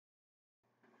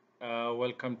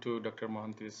Welcome to Dr.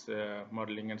 Mohanty's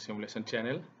modeling and simulation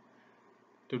channel.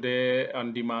 Today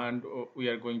on demand, we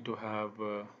are going to have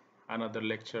another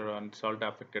lecture on salt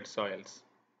affected soils.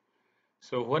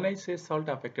 So when I say salt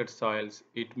affected soils,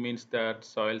 it means that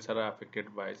soils are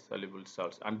affected by soluble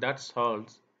salts, and that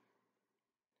salts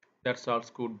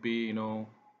could be,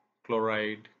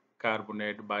 chloride,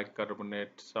 carbonate,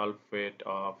 bicarbonate, sulfate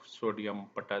of sodium,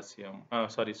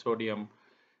 sodium,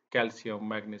 calcium,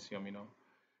 magnesium,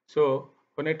 So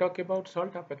when I talk about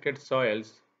salt affected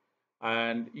soils,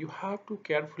 and you have to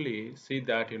carefully see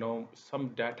that some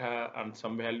data and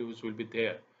some values will be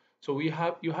there. So you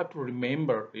have to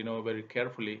remember very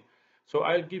carefully. So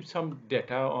I'll give some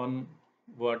data on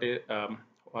what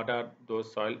are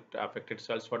those salt affected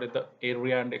soils, what is the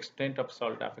area and extent of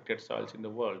salt affected soils in the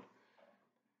world.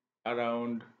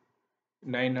 Around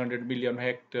 900 million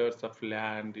hectares of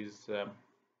land is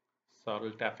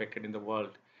salt affected in the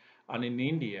world, and in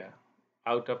India,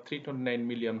 out of 329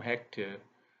 million hectares,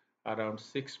 around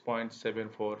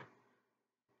 6.74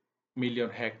 million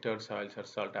hectare soils are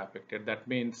salt affected. That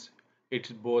means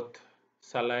it's both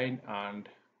saline and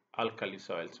alkali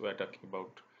soils we're talking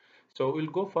about. So we'll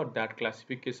go for that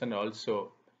classification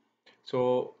also.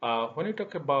 So when you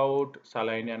talk about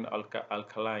saline and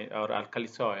alkaline or alkali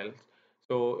soils,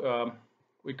 so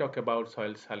we talk about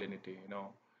soil salinity,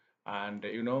 and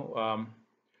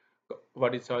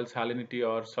what is soil salinity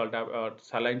or or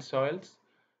saline soils?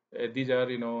 These are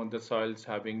the soils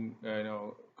having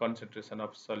concentration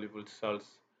of soluble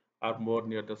salts are more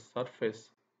near the surface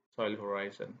soil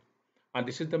horizon, and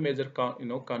this is the major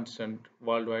constant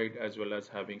worldwide, as well as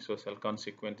having social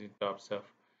consequence in terms of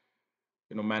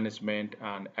management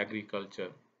and agriculture.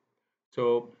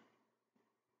 So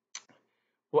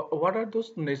what are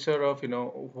those nature of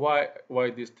why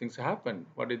these things happen?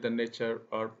 What is the nature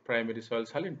or primary soil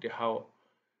salinity? How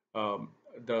um,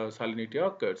 the salinity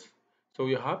occurs? So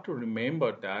you have to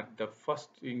remember that the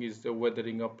first thing is the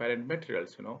weathering of parent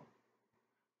materials.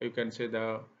 You can say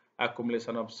the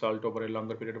accumulation of salt over a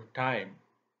longer period of time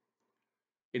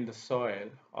in the soil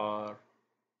or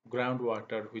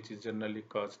groundwater, which is generally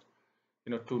caused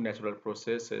two natural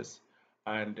processes.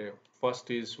 And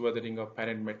first is weathering of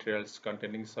parent materials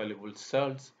containing soluble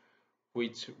salts,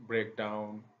 which break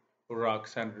down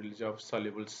rocks and release of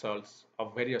soluble salts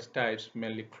of various types,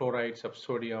 mainly chlorides of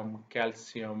sodium,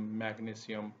 calcium,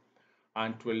 magnesium,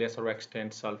 and to a lesser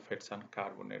extent sulfates and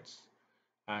carbonates.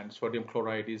 And sodium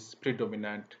chloride is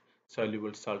predominant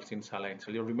soluble salts in saline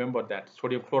soil. You remember that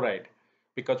sodium chloride,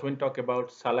 because when we talk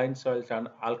about saline soils and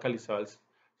alkali soils,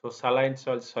 so saline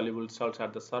soils soluble salts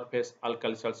at the surface,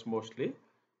 alkali soils mostly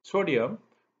sodium,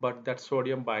 but that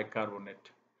sodium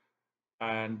bicarbonate,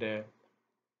 and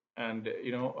and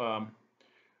you know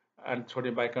and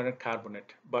sodium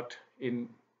bicarbonate. But in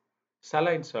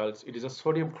saline salts, it is a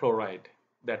sodium chloride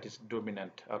that is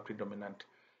dominant or predominant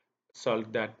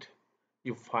salt that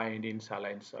you find in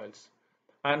saline soils.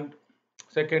 And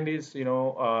second is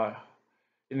ingression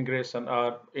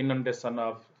or inundation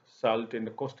of salt in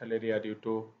the coastal area due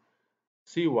to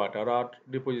seawater or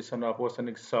deposition of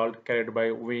oceanic salt carried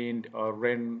by wind or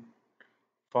rain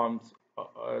forms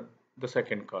the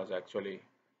second cause actually.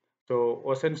 So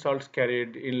ocean salts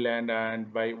carried inland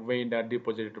and by wind are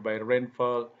deposited by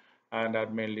rainfall and are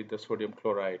mainly the sodium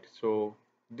chloride. So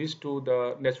these two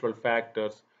the natural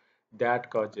factors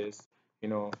that causes you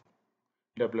know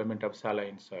development of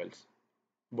saline soils,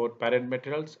 both parent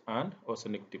materials and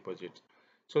oceanic deposits.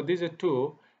 So these are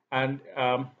two, and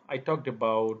I talked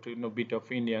about bit of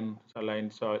Indian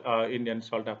saline soil, Indian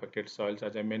salt affected soils.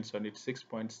 As I mentioned, it's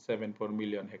 6.74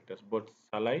 million hectares, both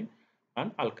saline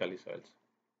and alkali soils.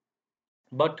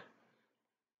 But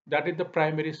that is the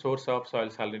primary source of soil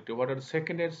salinity. What are the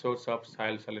secondary source of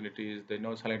soil salinity? Is the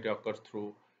salinity occurs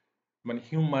through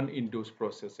human induced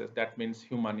processes. That means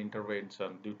human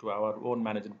intervention due to our own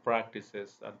management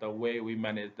practices and the way we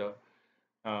manage the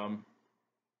um,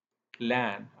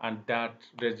 land, and that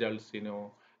results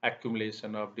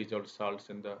accumulation of dissolved salts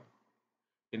in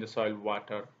the soil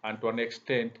water, and to an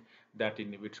extent that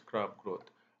inhibits crop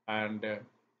growth. And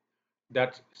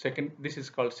this is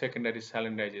called secondary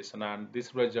salinization, and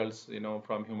this results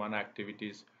from human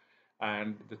activities,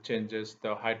 and the changes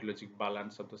the hydrologic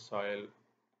balance of the soil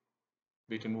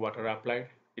between water applied.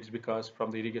 It's because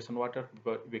from the irrigation water,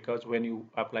 but because when you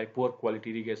apply poor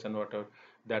quality irrigation water,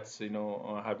 that's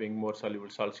having more soluble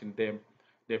salts in them,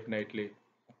 definitely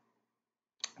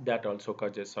that also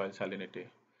causes soil salinity.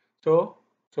 So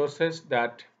sources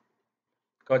that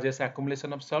causes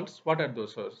accumulation of salts, what are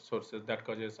those sources that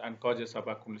causes of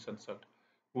accumulation of salt?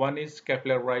 One is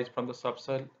capillary rise from the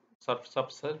subsoil,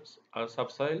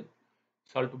 subsoil.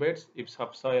 salt beds. If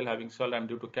subsoil having salt, and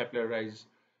due to capillary rise,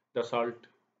 the salt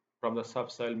from the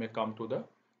subsoil may come to the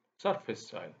surface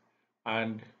soil,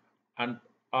 and and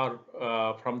or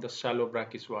from the shallow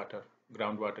brackish water,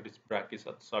 groundwater is brackish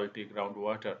or salty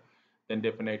groundwater, then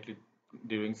definitely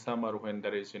during summer when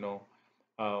there is the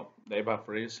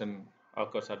evaporation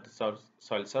occurs at the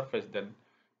soil surface, then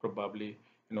probably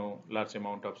large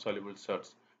amount of soluble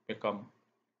salts may come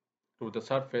to the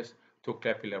surface to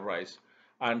capillarize.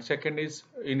 And second is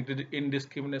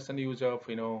indiscrimination use of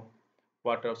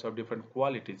waters of different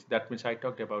qualities. That means I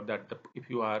talked about that if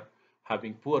you are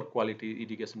having poor quality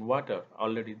irrigation water,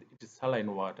 already it is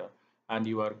saline water, and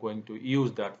you are going to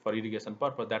use that for irrigation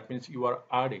purpose, that means you are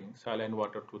adding saline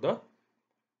water to the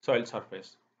soil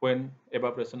surface. When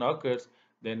evaporation occurs,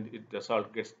 then the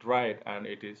salt gets dried and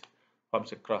it is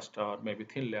forms a crust or maybe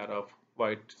thin layer of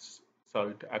white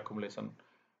salt accumulation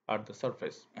at the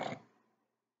surface.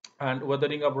 And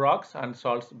weathering of rocks and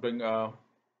salts bring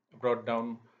brought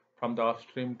down from the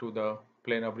upstream to the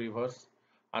plain of rivers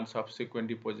and subsequent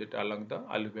deposit along the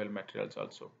alluvial materials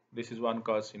also. This is one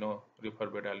cause, river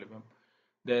bed alluvium.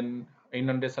 Then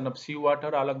inundation of seawater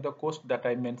along the coast that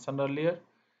I mentioned earlier.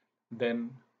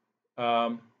 Then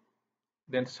um,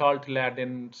 then salt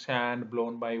laden sand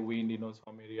blown by wind,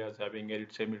 some areas having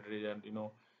arid semi-arid, and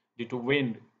due to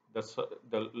wind,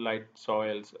 the light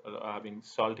soils having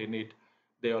salt in it,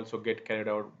 they also get carried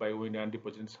out by wind and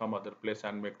deposit in some other place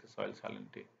and make the soil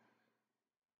salinity.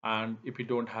 And if you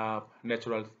don't have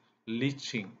natural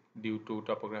leaching due to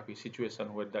topography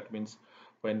situation, where that means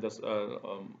when the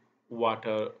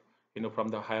water from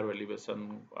the higher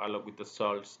elevation along with the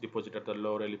salts deposited at the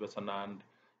lower elevation, and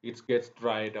it gets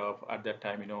dried up at that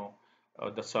time,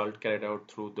 the salt carried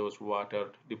out through those water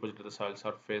deposited at the soil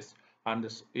surface, and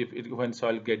this, when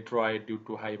soil get dried due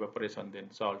to high evaporation,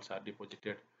 then salts are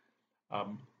deposited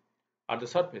um, at the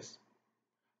surface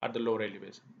at the lower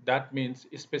elevation. That means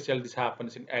especially this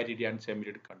happens in arid and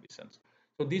semi-arid conditions.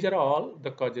 So these are all the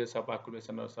causes of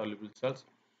accumulation of soluble salts.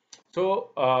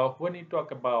 So when we talk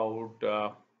about,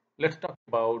 let's talk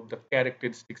about the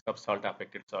characteristics of salt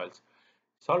affected soils.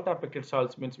 Salt affected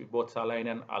soils means both saline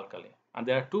and alkali. And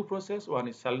there are two processes. One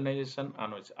is salinization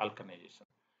and one is alkalinization.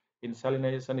 In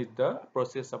salinization is the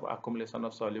process of accumulation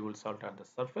of soluble salt at the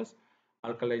surface.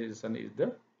 Alkalization is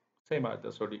the same as the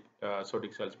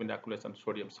sodic salts, mean accumulation of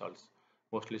sodium salts,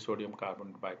 mostly sodium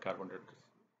carbon bicarbonate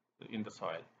in the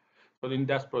soil. So in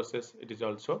that process, it is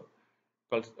also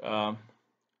called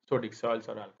sodic salts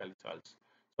or alkali salts.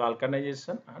 So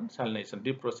alkalinization and salinization,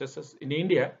 deep processes. In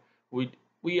India,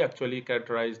 we actually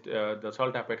characterized the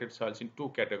salt affected salts in two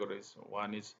categories.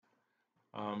 One is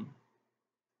um,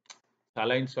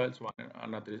 saline salts, one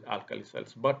another is alkali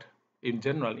salts. But in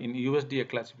general, in USDA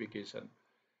classification,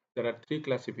 there are three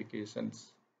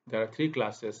classifications. There are three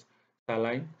classes: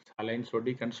 saline, saline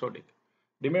sodic, and sodic.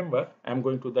 Remember, I am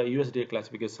going to the USDA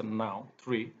classification now.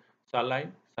 Three: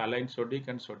 saline, saline sodic,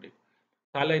 and sodic.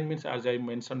 Saline means, as I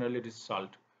mentioned earlier, is salt.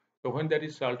 So when there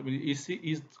is salt, EC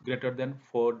is greater than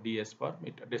 4 ds per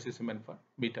meter, decisimen per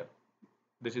meter.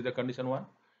 This is the condition 1.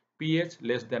 pH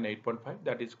less than 8.5,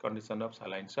 that is condition of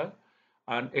saline salt,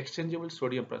 and exchangeable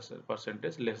sodium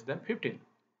percentage less than 15.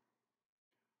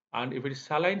 And if it is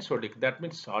saline sodic, that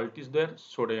means salt is there,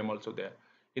 sodium also there.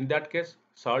 In that case,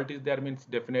 salt is there means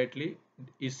definitely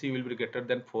EC will be greater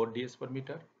than 4 ds per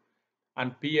meter,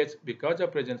 and pH, because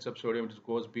of presence of sodium, it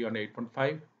goes beyond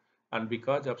 8.5, and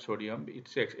because of sodium,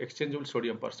 its exchangeable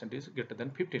sodium percentage is greater than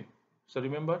 15. So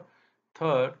remember,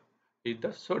 third is the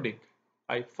sodic.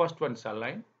 First one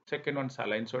saline, second one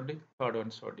saline sodic, third one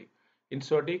sodic. In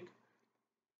sodic,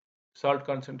 salt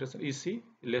concentration EC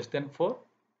less than 4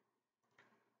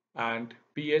 and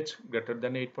pH greater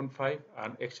than 8.5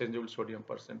 and exchangeable sodium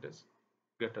percentage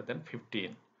greater than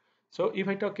 15. So if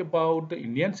I talk about the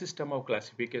Indian system of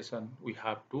classification, we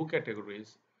have two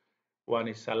categories. One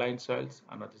is saline soils,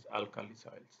 another is alkali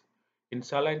soils. In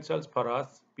saline soils, for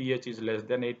us, pH is less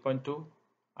than 8.2,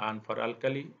 and for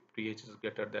alkali, pH is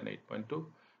greater than 8.2,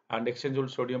 and exchangeable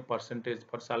sodium percentage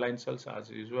for saline soils, as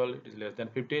usual, it is less than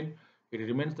 15. It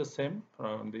remains the same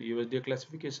from the USDA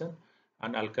classification,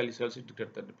 and alkali soils is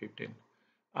greater than 15.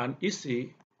 And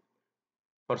EC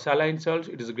for saline salts,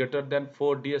 it is greater than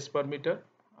 4 ds per meter,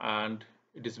 and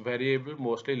it is variable,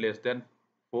 mostly less than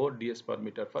 4 ds per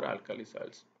meter for alkali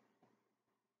salts.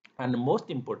 And most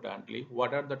importantly,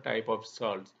 what are the type of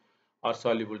salts or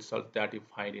soluble salts that you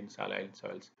find in saline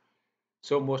soils?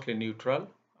 So mostly neutral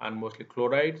and mostly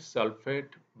chloride, sulfate,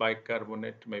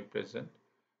 bicarbonate may be present,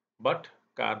 but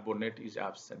carbonate is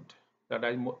absent. That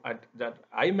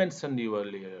I mentioned you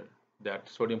earlier that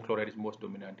sodium chloride is most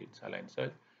dominant in saline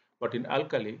soil, but in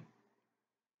alkali,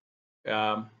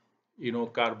 um,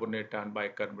 carbonate and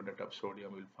bicarbonate of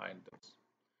sodium will find those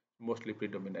mostly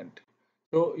predominant.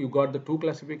 So you got the two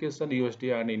classification,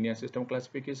 USD and Indian system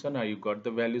classification, and you got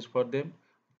the values for them.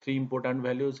 Three important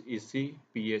values: EC,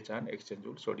 pH, and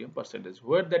exchangeable sodium percentage.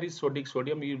 Where that is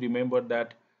sodium, you remember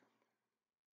that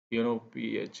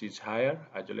pH is higher,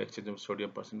 as well as exchangeable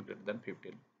sodium percent greater than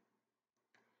 15.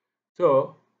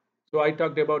 So, I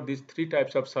talked about these three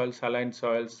types of soils: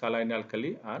 soils, saline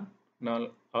alkali, and null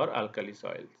or alkali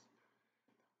soils.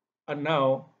 And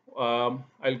now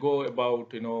I'll go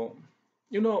about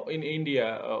in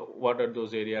India, what are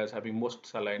those areas having most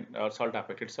saline or salt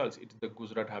affected soils? It's the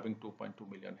Gujarat having 2.2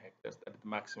 million hectares. That is the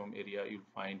maximum area you'll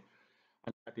find,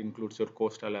 and that includes your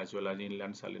coastal as well as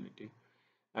inland salinity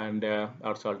and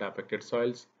our salt affected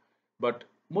soils. But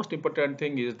most important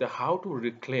thing is the how to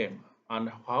reclaim and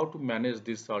how to manage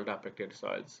these salt affected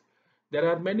soils. There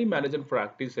are many management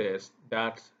practices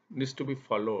that needs to be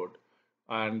followed,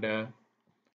 and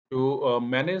to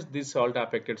manage these salt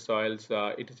affected soils,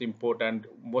 it is important,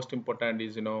 most important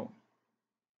is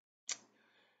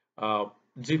uh,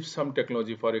 gypsum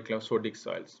technology for sodic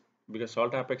soils, because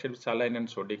salt affected saline and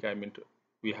sodic, I mean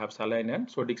we have saline and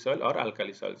sodic soil or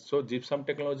alkali soils. So gypsum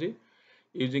technology,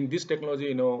 using this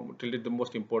technology, till it the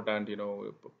most important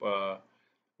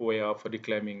way of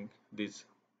reclaiming this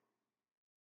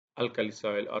alkali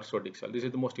soil or sodic soil. This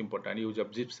is the most important use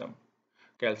of gypsum,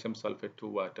 calcium sulfate to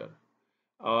water.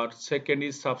 Or second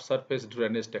is subsurface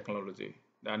drainage technology.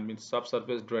 That means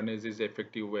subsurface drainage is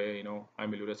effective way,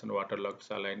 amelioration waterlogged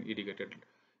saline irrigated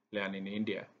land in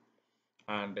India.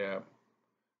 And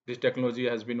this technology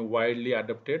has been widely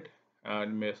adopted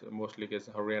and mostly is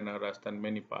Haryana, Rajasthan,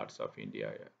 many parts of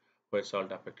India where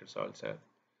salt affected soils are.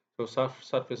 So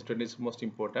subsurface drainage is most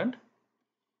important.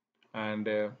 And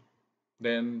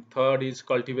then third is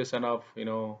cultivation of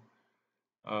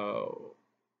uh,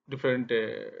 different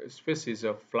species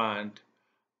of plant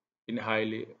in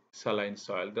highly saline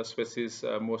soil. The species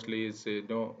mostly is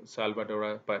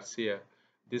Salvadora persea.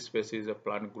 This species of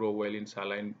plant grow well in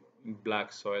saline in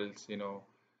black soils.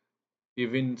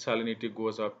 Even salinity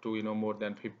goes up to more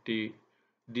than 50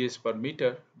 ds per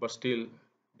meter, but still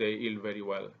they yield very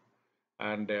well.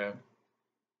 And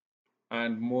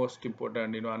most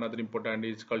important, another important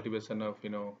is cultivation of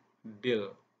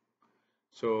dill.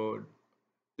 So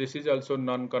this is also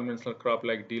non-conventional crop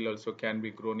like dill also can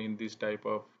be grown in this type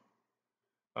of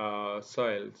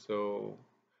soil. So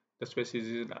the species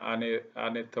is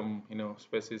anethum,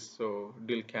 species. So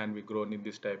dill can be grown in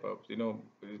this type of,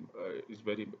 is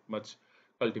very much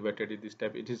cultivated in this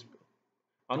type. It is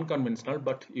unconventional,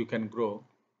 but you can grow.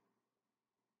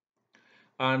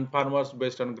 And farmers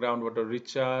based on groundwater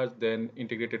recharge, then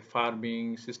integrated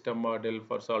farming system model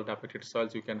for salt affected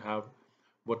soils. You can have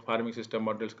both farming system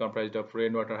models comprised of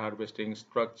rainwater harvesting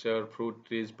structure, fruit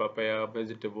trees, papaya,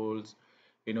 vegetables,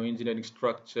 engineering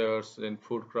structures and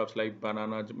food crops like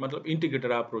bananas.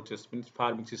 Integrated approaches means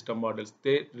farming system models.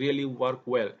 They really work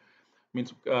well.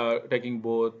 Means taking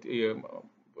both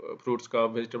fruits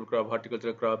crop, vegetable crop,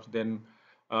 horticultural crops, then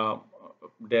uh,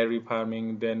 dairy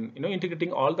farming, then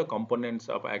integrating all the components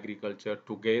of agriculture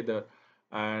together,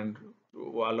 and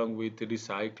along with the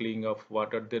recycling of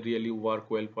water, they really work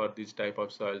well for this type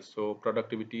of soils. So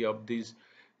productivity of this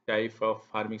type of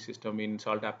farming system in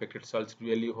salt affected soils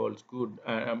really holds good.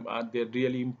 They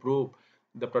really improve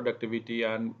the productivity,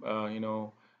 and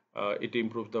it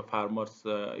improves the farmers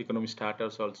economic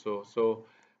status also. So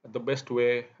the best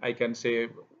way I can say,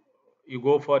 you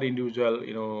go for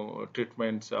individual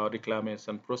treatments or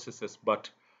reclamation processes, but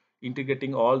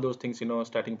integrating all those things,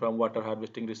 starting from water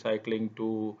harvesting, recycling,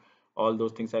 to all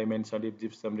those things I mentioned, if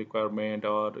gypsum requirement,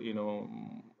 or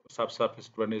subsurface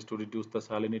drainage to reduce the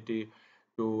salinity,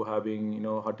 to having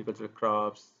horticultural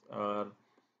crops, or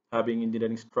having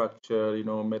engineering structure,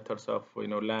 methods of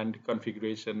land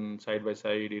configuration side by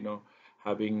side,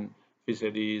 having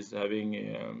fisheries,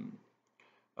 having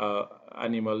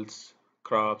animals,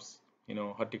 crops,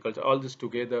 horticulture, all this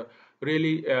together,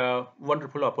 really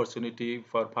wonderful opportunity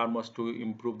for farmers to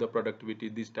improve the productivity.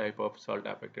 This type of salt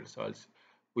affected soils,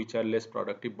 which are less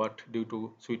productive, but due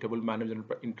to suitable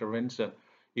management intervention,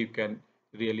 you can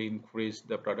really increase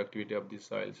the productivity of these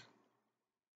soils.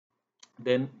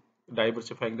 Then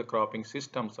diversifying the cropping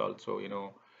systems also,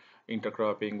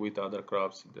 intercropping with other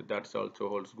crops, that's also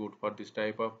holds good for this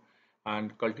type of.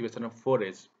 And cultivation of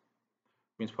forage,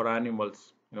 means for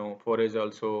animals, forage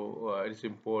also is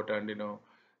important.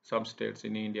 Some states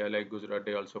in India like Gujarat,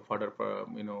 they also further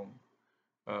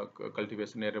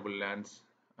cultivation arable lands,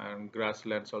 and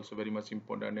grasslands also very much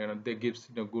important, they gives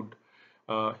good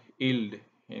yield,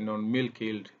 milk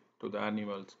yield to the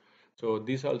animals. So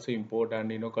this also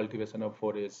important, cultivation of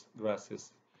forest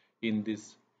grasses in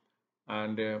this.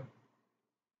 And uh,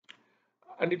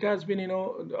 and it has been,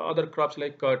 the other crops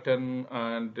like cotton,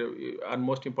 and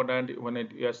most important, when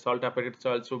it is salt appetite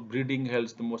soil, so breeding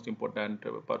helps the most important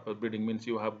purpose. Breeding means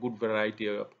you have good variety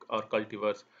of or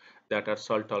cultivars that are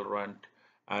salt tolerant,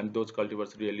 and those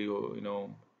cultivars really,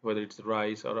 whether it's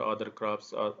rice or other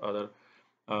crops or other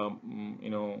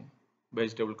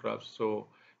vegetable crops. So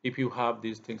if you have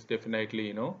these things, definitely,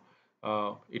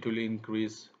 it will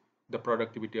increase the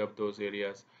productivity of those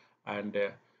areas. And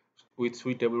with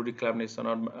suitable reclamation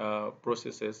or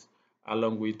processes,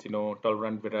 along with,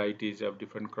 tolerant varieties of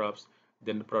different crops,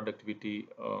 then the productivity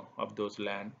of those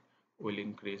land will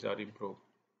increase or improve.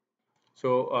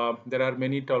 So there are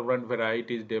many tolerant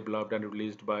varieties developed and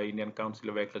released by Indian Council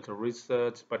of Agricultural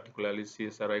Research, particularly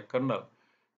CSRI kernel,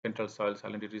 Central Soil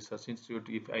Salinity Research Institute.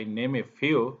 If I name a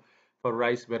few, for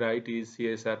rice varieties,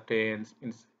 CSR 10,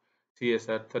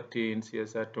 CSR 13,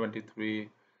 CSR 23,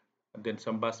 then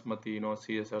some basmati,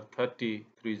 CSR 30,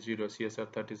 30, CSR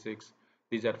 36.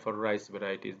 These are for rice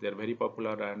varieties. They're very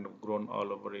popular and grown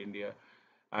all over India.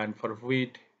 And for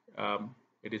wheat,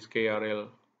 it is KRL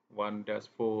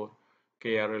 1-4,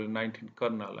 KRL 19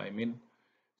 kernel, I mean.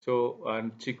 So,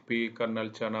 and chickpea, kernel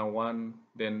chana 1,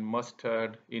 then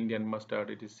mustard, Indian mustard,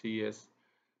 it is CS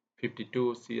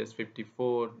 52, CS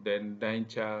 54, then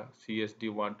Daincha, CSD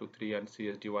 123, and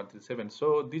CSD 137.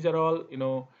 So these are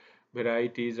all,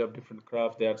 varieties of different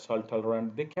crops. They are salt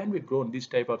tolerant. They can be grown this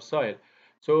type of soil.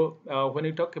 So when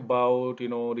you talk about,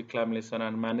 reclamation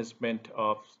and management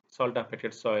of salt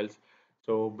affected soils,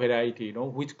 so variety,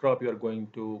 which crop you are going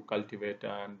to cultivate,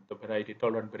 and the variety,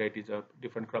 tolerant varieties of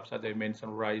different crops, as I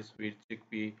mentioned, rice, wheat,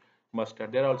 chickpea,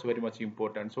 mustard, they're also very much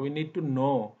important. So we need to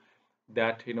know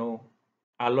that,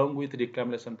 along with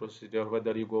reclamation procedure,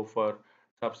 whether you go for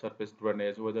subsurface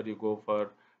drainage, whether you go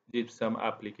for gypsum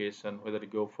application, whether you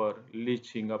go for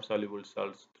leaching of soluble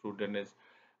salts through drainage,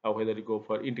 or whether you go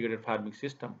for integrated farming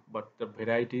system. But the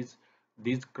varieties,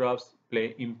 these crops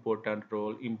play important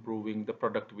role improving the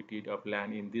productivity of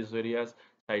land in these areas,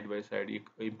 side by side,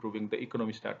 improving the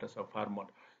economic status of farmer.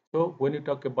 So when you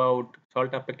talk about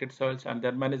salt affected soils and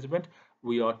their management,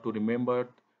 we ought to remember,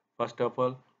 first of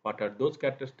all, what are those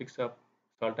characteristics of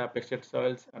salt affected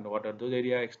soils, and what are those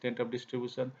area extent of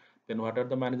distribution, then what are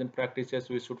the management practices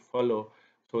we should follow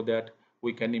so that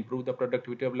we can improve the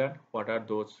productivity of land, what are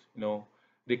those,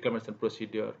 reclamation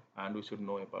procedure, and we should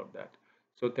know about that.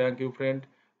 So thank you, friend.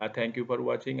 Thank you for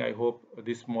watching. I hope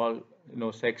this small,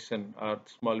 section or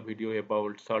small video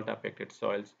about salt affected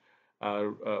soils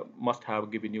must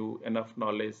have given you enough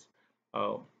knowledge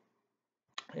uh,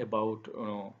 about,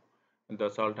 the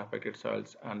salt affected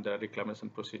soils and the reclamation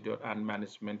procedure and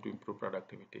management to improve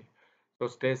productivity. So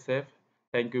stay safe.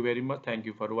 Thank you very much. Thank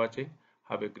you for watching.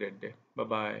 Have a great day. Bye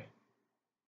bye.